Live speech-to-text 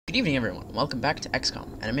Good evening, everyone. Welcome back to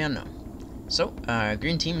XCOM, Enemy Unknown. So,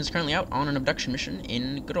 Green Team is currently out on an abduction mission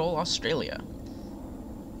in good old Australia.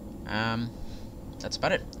 That's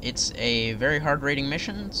about it. It's a very hard rating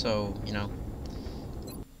mission, so, you know,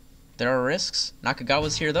 there are risks.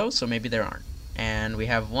 Nakagawa's here, though, so maybe there aren't. And we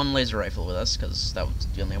have one laser rifle with us, because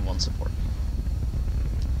we only have one support.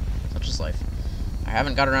 Such is life. I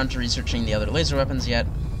haven't got around to researching the other laser weapons yet.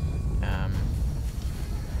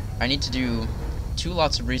 I need to do 2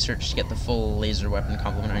 lots of research to get the full laser weapon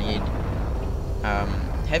complement I need.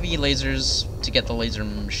 Heavy lasers to get the laser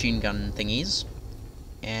machine gun thingies,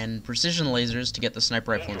 and precision lasers to get the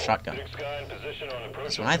sniper rifle and shotgun.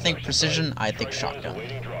 So when I think precision, I think shotgun.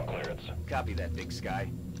 Copy that, Big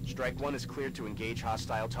Sky. Strike 1 is cleared to engage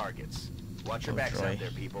hostile targets. Watch your backs out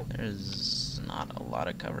there, people. There's not a lot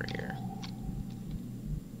of cover here.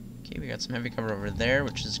 Okay, we got some heavy cover over there,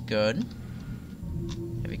 which is good.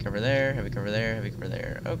 Heavy cover there, heavy cover there, heavy cover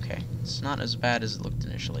there. Okay, it's not as bad as it looked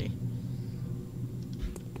initially.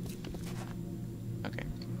 Okay,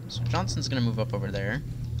 so Johnson's gonna move up over there.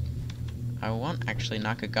 I want actually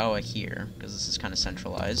Nakagawa here, because this is kind of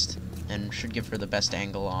centralized, and should give her the best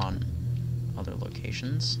angle on other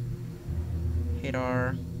locations.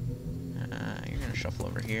 Hadar, you're gonna shuffle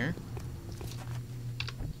over here.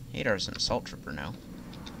 Hadar's an assault trooper now.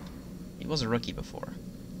 He was a rookie before.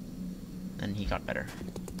 And he got better.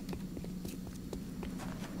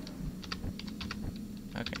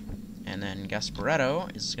 Okay. And then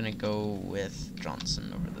Gasparetto is gonna go with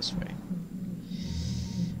Johnson over this way.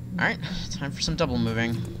 Alright, time for some double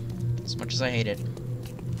moving. As much as I hate it.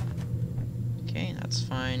 Okay, that's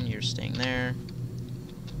fine. You're staying there.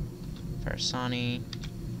 Farsani.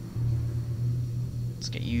 Let's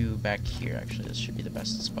get you back here, actually. This should be the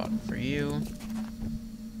best spot for you.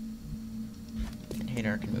 And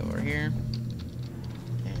Hadar can move over here.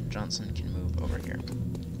 And Johnson can move over here.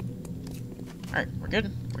 Alright, we're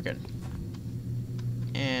good. We're good.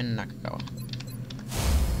 And Nakagawa.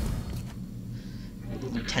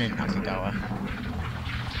 Lieutenant Nakagawa.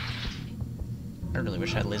 I really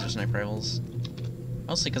wish I had laser sniper rifles.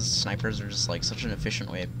 Mostly because snipers are just like such an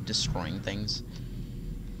efficient way of destroying things.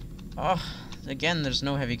 Oh, again, there's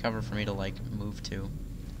no heavy cover for me to like move to.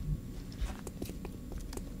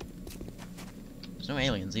 There's no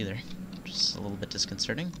aliens either, which is a little bit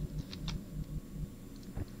disconcerting.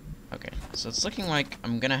 Okay, so it's looking like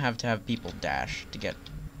I'm gonna have to have people dash to get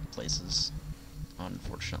places,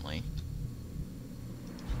 unfortunately.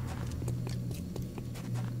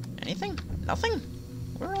 Anything? Nothing?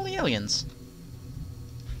 Where are all the aliens?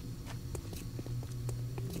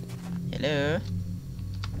 Hello?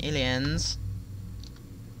 Aliens?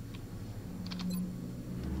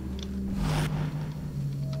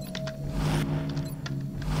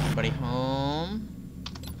 Anybody home?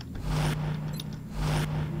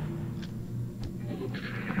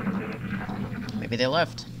 Maybe they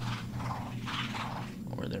left.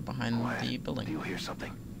 Or they're behind the building. Do you hear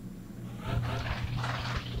something?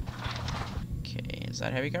 Okay, is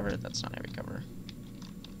that heavy cover? That's not heavy cover.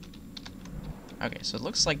 Okay, so it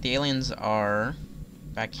looks like the aliens are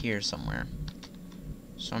back here somewhere.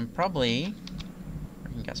 So I'm probably...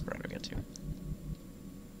 Where can Gasparetto get to?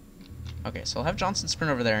 Okay, so I'll have Johnson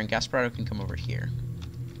sprint over there, and Gasparetto can come over here.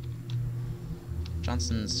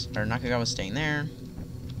 Nakagawa's staying there.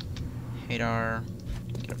 Hadar,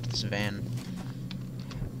 get up to this van.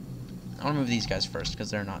 I want to move these guys first,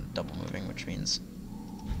 because they're not double moving, which means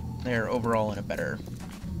they're overall in a better...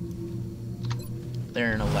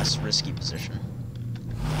 They're in a less risky position.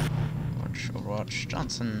 Overwatch,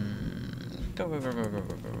 Johnson. Go, go, go, go, go,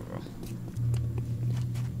 go, go, go.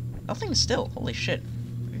 Nothing still. Holy shit.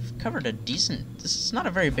 We've covered a decent... This is not a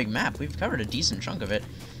very big map. We've covered a decent chunk of it.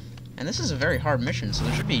 And this is a very hard mission, so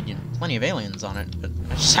there should be, you know, plenty of aliens on it, but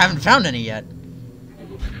I just haven't found any yet.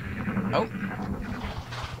 Oh.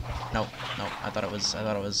 No, no, I thought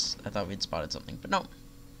we'd spotted something, but no.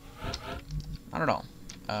 Not at all.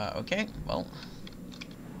 Okay, well.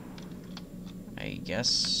 I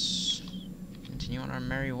guess continue on our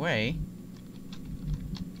merry way.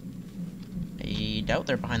 I doubt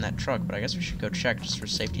they're behind that truck, but I guess we should go check just for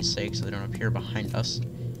safety's sake so they don't appear behind us.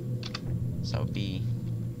 So that would be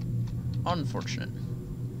unfortunate.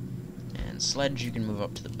 And Sledge, you can move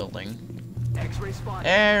up to the building. X-ray spot.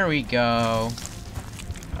 There we go.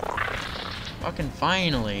 Fucking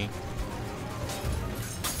finally.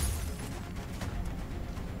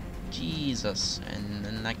 Jesus. And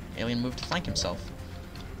then that alien moved to flank himself.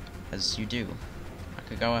 As you do.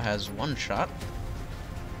 Nakagawa has 1 shot.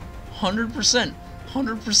 100%!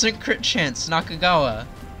 100% crit chance, Nakagawa!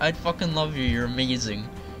 I'd fucking love you, you're amazing.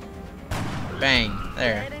 Bang.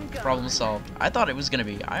 There. Problem solved. I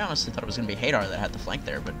honestly thought it was gonna be Hadar that had the flank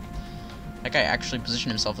there, but that guy actually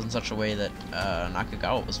positioned himself in such a way that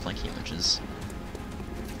Nakagawa was flanking him, which is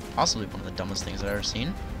possibly one of the dumbest things I've ever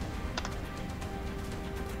seen.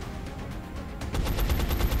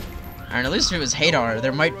 And at least if it was Hadar,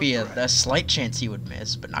 there might be a slight chance he would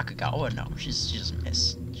miss, but Nakagawa, no, she doesn't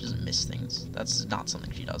miss. She doesn't miss things. That's not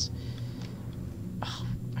something she does. Oh,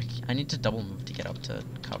 I need to double move to get up to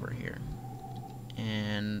cover here.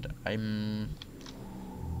 And I'm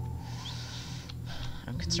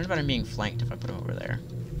concerned about him being flanked if I put him over there.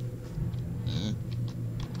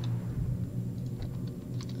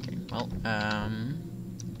 Okay, well,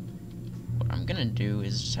 what I'm gonna do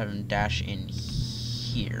is just have him dash in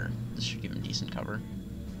here. This should give him decent cover.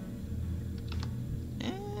 I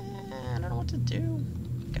don't know what to do.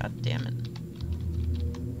 God damn it.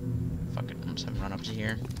 Fuck it, I'm just having him run up to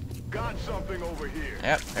here. Got something over here.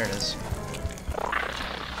 Yep, there it is.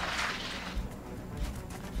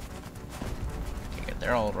 Okay, good.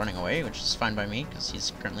 They're all running away, which is fine by me, because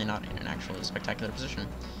he's currently not in an actually spectacular position.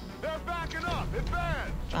 They're backing up.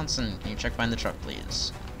 Advance. Johnson, can you check behind the truck,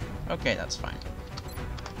 please? Okay, that's fine.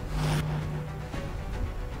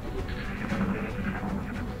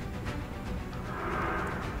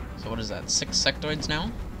 So what is that, 6 sectoids now?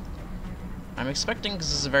 I'm expecting, because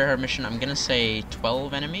this is a very hard mission, I'm gonna say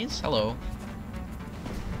 12 enemies. Hello.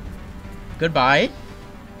 Goodbye.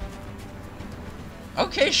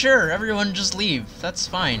 Okay, sure, everyone just leave. That's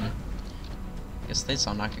fine. I guess they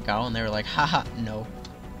saw Nakagawa and they were like, haha, no.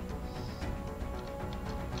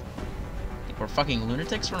 Think we're fucking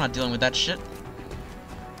lunatics? We're not dealing with that shit.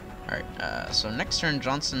 Alright, so next turn,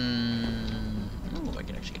 Johnson... Ooh, I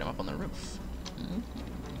can actually get him up on the roof.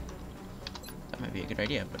 That might be a good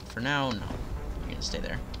idea, but for now, no. You're gonna stay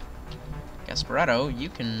there. Gasparotto, you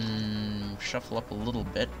can shuffle up a little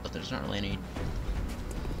bit, but there's not really any...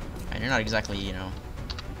 And you're not exactly, you know,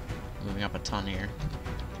 moving up a ton here.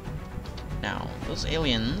 Now, those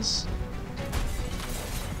aliens...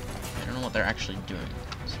 I don't know what they're actually doing.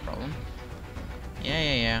 That's the problem.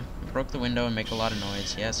 Yeah. We broke the window and make a lot of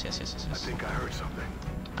noise. Yes. I think I heard something.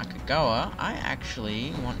 Nakagawa, I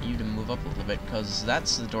actually want you to move up a little bit, because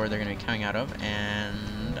that's the door they're going to be coming out of,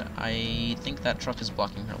 and I think that truck is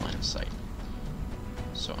blocking her line of sight.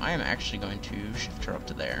 So I am actually going to shift her up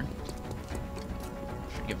to there.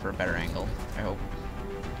 Should give her a better angle, I hope.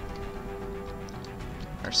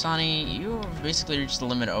 Arsani, you have basically reached the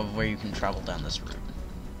limit of where you can travel down this route.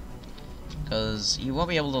 Because he won't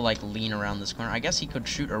be able to, like, lean around this corner. I guess he could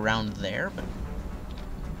shoot around there, but...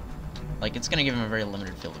 like, it's going to give him a very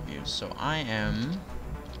limited field of view. So I am...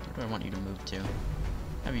 where do I want you to move to?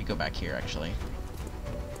 Have you go back here, actually.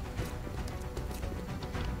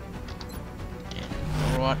 And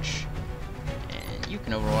Overwatch. And you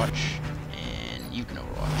can Overwatch. And you can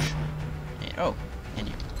Overwatch. And, oh, and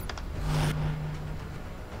you.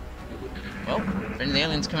 Well, if any of the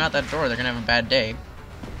aliens come out that door, they're going to have a bad day.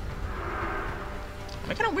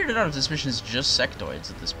 I'm kind of weirded out if this mission is just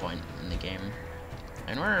sectoids at this point in the game.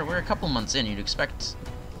 And we're a couple months in, you'd expect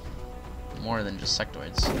more than just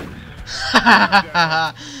sectoids.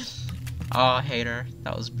 Oh, hater.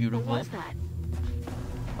 That was beautiful. What was that?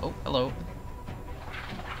 Oh, hello.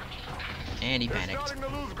 And he panicked.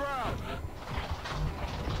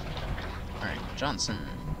 Alright, Johnson.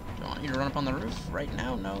 Do I want you to run up on the roof right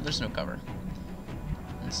now? No, there's no cover.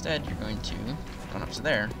 Instead, you're going to run up to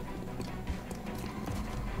there.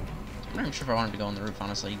 I'm not even sure if I wanted to go on the roof,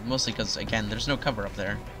 honestly. Mostly because, again, there's no cover up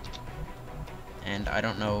there. And I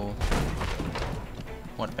don't know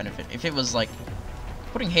what benefit. If it was, like,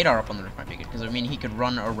 putting Hadar up on the roof might be good, because, I mean, he could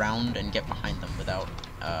run around and get behind them without,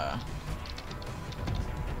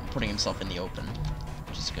 putting himself in the open,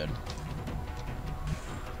 which is good.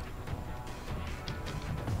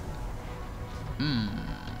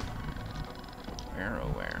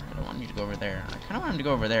 Where? I don't want you to go over there. I kind of want him to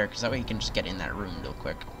go over there, because that way he can just get in that room real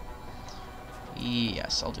quick.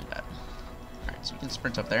 Yes, I'll do that. Alright, so you can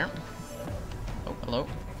sprint up there. Oh, hello.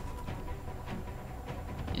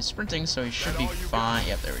 He's sprinting, so he should be fine.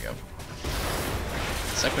 Yep, there we go.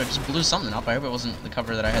 Sector just blew something up. I hope it wasn't the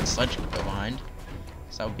cover that I had Sledge go behind.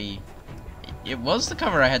 So that would be... It was the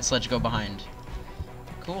cover I had Sledge go behind.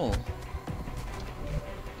 Cool.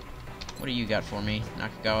 What do you got for me,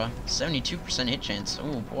 Nakagawa? 72% hit chance.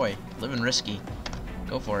 Oh boy, living risky.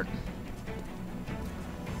 Go for it.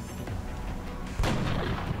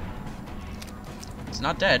 He's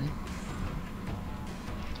not dead.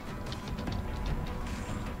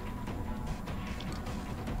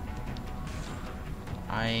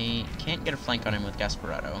 I can't get a flank on him with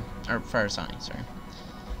Gasparotto. Or Farasani, sorry.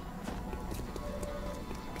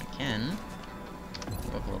 I can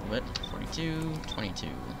go up a little bit. 42, 22.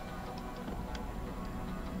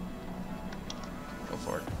 Go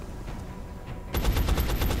for it.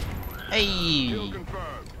 Hey! Kill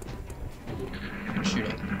confirmed.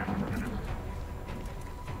 Shooting.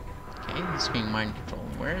 Okay, it's being mind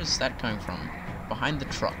controlled. Where is that coming from? Behind the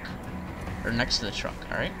truck. Or next to the truck,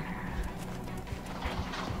 alright?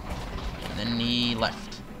 And then he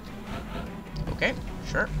left. Okay,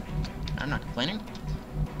 sure. I'm not complaining.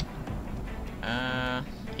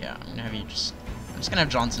 Yeah, I'm gonna have you just... I'm just gonna have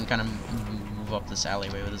Johnson kind of move up this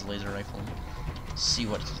alleyway with his laser rifle. See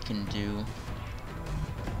what he can do.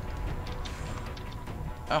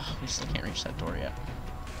 Oh, we still can't reach that door yet.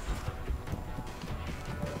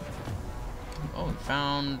 Oh, we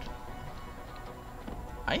found...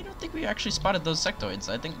 I don't think we actually spotted those sectoids.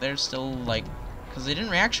 I think they're still, like... Because they didn't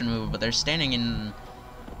reaction move, but they're standing in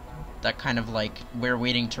that kind of, like, we're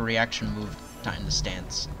waiting to reaction move kind of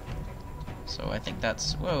stance. So I think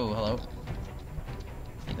that's... Whoa, hello.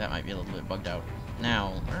 I think that might be a little bit bugged out.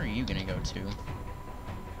 Now, where are you gonna go to?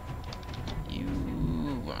 You...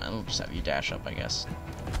 Well, I'll just have you dash up, I guess.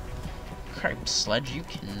 Cripe Sledge, you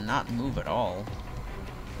cannot move at all.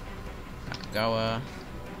 Nakagawa.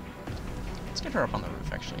 Let's get her up on the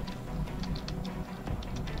roof, actually.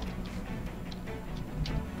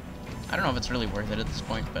 I don't know if it's really worth it at this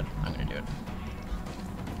point, but I'm gonna do it.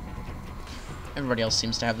 Everybody else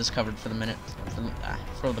seems to have this covered for the minute,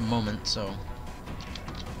 for the moment, so...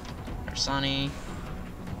 Arsani.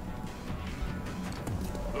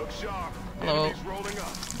 Look sharp. Hello. Enemies rolling up.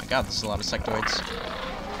 Oh my god, there's a lot of sectoids.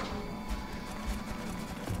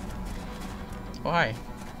 Oh, hi.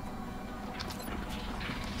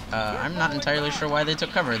 I'm not entirely sure why they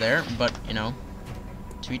took cover there, but, you know,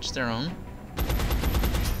 to each their own.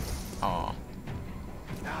 Aw.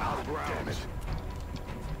 Now, damn it.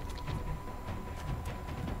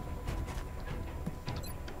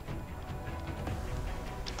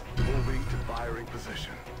 Moving to firing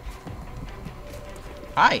position.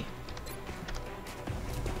 Hi.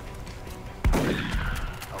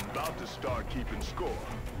 I'm about to start keeping score.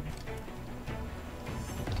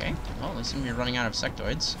 Okay, well, they seem to be running out of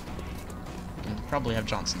sectoids. We can probably have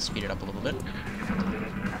Johnson speed it up a little bit.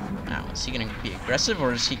 Now, is he going to be aggressive,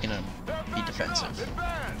 or is he going to be defensive?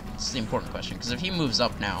 This is the important question, because if he moves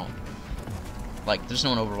up now, like, there's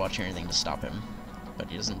no one overwatching or anything to stop him. But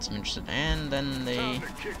he doesn't seem interested. And then they...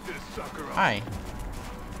 Hi.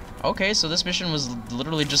 Okay, so this mission was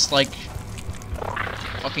literally just, like,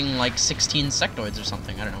 fucking, like, 16 sectoids or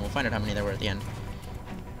something. I don't know, we'll find out how many there were at the end.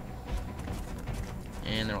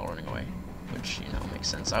 And they're all running away. Which, you know, makes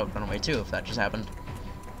sense. I would run away too if that just happened.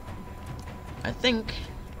 I think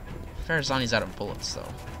Farazani's out of bullets,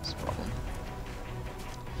 though. That's a problem.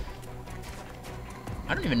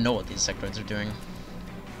 I don't even know what these sectoids are doing.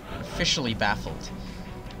 I'm officially baffled.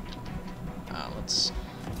 Let's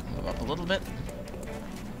move up a little bit.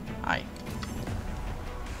 Hi.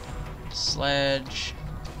 Sledge.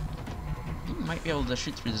 You might be able to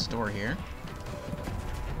shoot through this door here.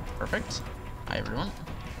 Perfect. Hi, everyone.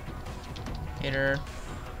 Hater.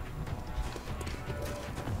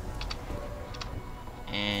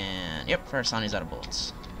 And, yep, Farasani's out of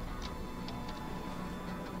bullets.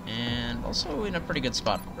 And also in a pretty good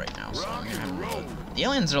spot right now, so I'm gonna have to reload. The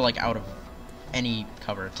aliens are, like, out of any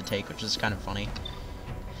cover to take, which is kind of funny.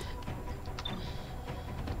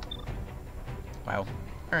 Wow.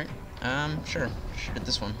 Alright. Sure. Shoot at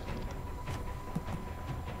this one.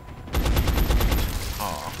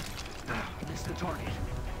 Aw. Missed the target.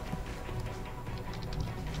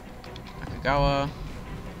 Nakagawa.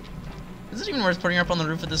 Is it even worth putting her up on the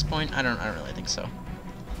roof at this point? I don't really think so.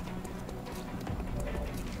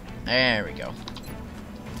 There we go.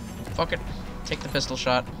 Fuck it. Take the pistol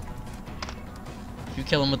shot. If you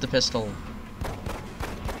kill him with the pistol...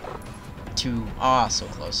 Ah, so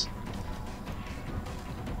close.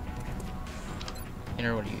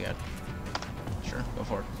 Hitter, what do you got? Sure, go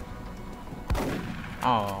for it.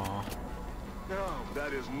 Aww. No,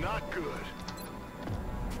 that is not good.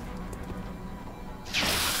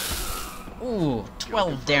 Ooh,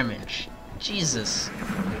 12 damage. Jesus.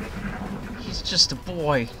 He's just a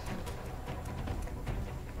boy.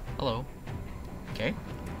 Hello. Okay.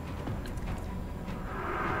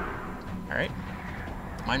 Alright.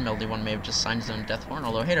 Mind Melody one may have just signed his own death warrant,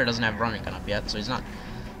 although Hater doesn't have running gun up yet, so he's not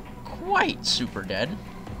quite super dead.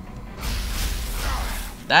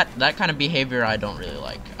 That kind of behavior I don't really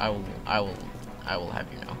like. I will have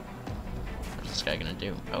you know. What's this guy gonna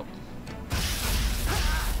do? Oh.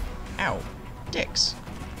 Ow. Dicks.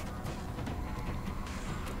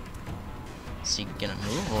 Is he gonna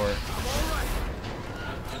move, or...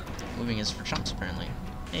 Moving is for chumps, apparently.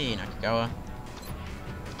 Hey, Nakagawa.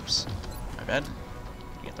 Oops. My bad.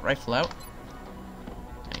 Get the rifle out.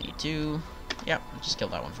 92. Yep, just kill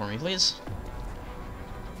that one for me, please.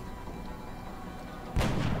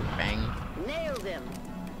 Bang. Nailed him.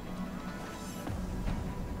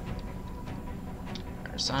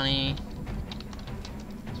 Arsani.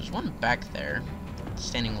 There's one back there.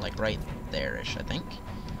 Standing, like, right there-ish, I think.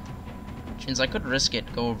 Which means I could risk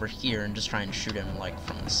it, go over here, and just try and shoot him, like,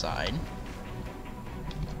 from the side.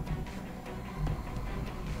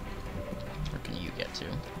 Where can you get to?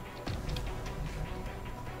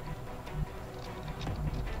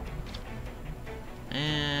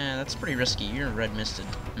 That's pretty risky. You're red misted.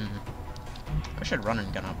 I wish I'd run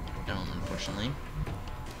and gun up down, unfortunately.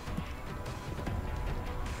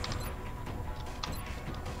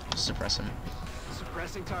 Suppress him.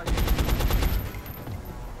 Suppressing target.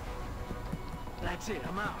 That's it,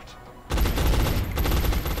 I'm out.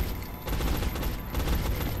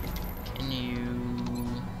 Can you...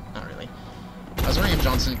 Not really. I was wondering if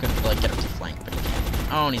Johnson could, like, get up to flank, but he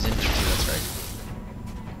can't. Oh, and he's injured too, that's right.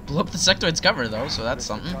 Blew up the sectoid's cover, though, so that's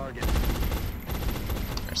something.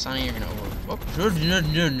 Arsani, you're gonna over...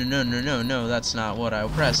 Oh, no, that's not what I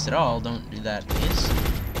pressed at all. Don't do that, please.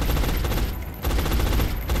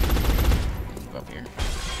 Move up here.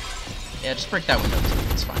 Yeah, just break that window, too.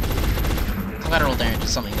 It's fine. Collateral damage is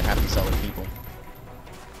something that happens to other people.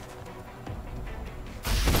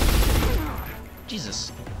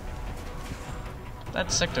 Jesus. That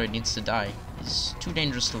sectoid needs to die. He's too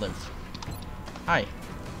dangerous to live. Hi.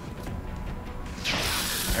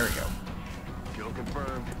 There we go. Kill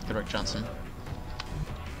confirmed. Good work, Johnson.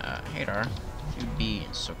 Hadar, if you'd be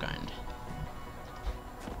so kind.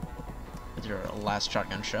 With your last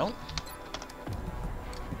shotgun shell.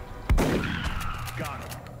 Got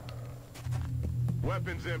him.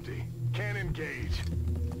 Weapons empty. Can't engage.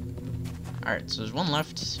 Alright, so there's one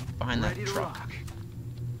left behind that Ready to truck. rock.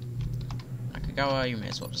 Nakagawa, you may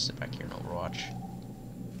as well just sit back here and overwatch.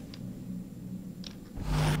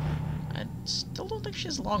 I still don't think she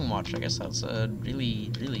has long watch. I guess that's a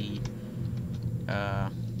really, really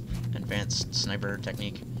advanced sniper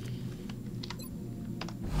technique.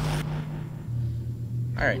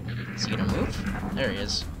 Alright, is he gonna move? There he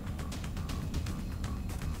is.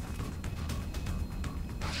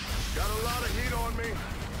 Got a lot of heat on me.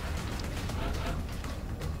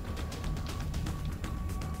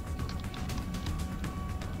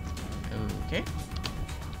 Okay.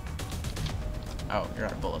 Oh, you're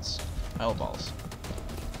out of bullets. Hell balls.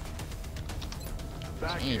 So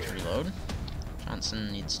Back you need to here. reload.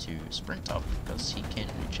 Johnson needs to sprint up because he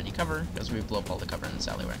can't reach any cover because we blew up all the cover in this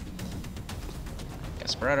alleyway.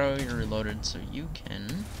 Gasparado, you're reloaded, so you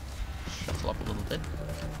can shuffle up a little bit.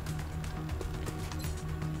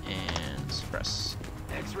 And suppress.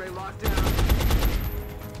 X-ray lockdown.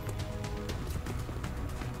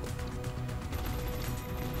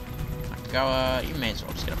 Nakagawa, you may as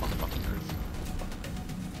well just get up on the fucking roof.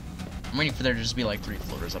 I'm waiting for there to just be like 3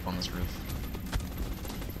 floaters up on this roof.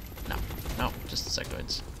 No, just the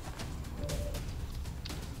sectoids.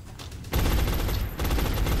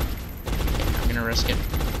 Okay, I'm gonna risk it.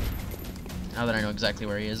 Now that I know exactly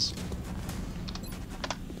where he is.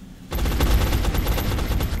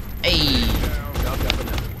 Hey!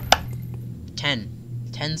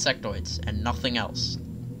 10 sectoids and nothing else.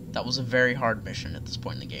 That was a very hard mission at this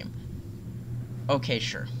point in the game. Okay,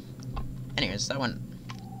 sure. Anyways, that went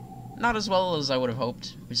not as well as I would have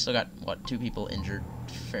hoped. We still got, what, 2 people injured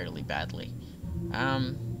fairly badly.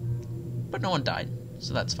 But no one died,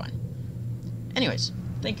 so that's fine. Anyways,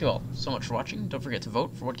 thank you all so much for watching. Don't forget to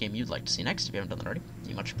vote for what game you'd like to see next if you haven't done that already.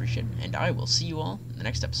 You much appreciate it, and I will see you all in the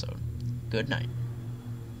next episode. Good night.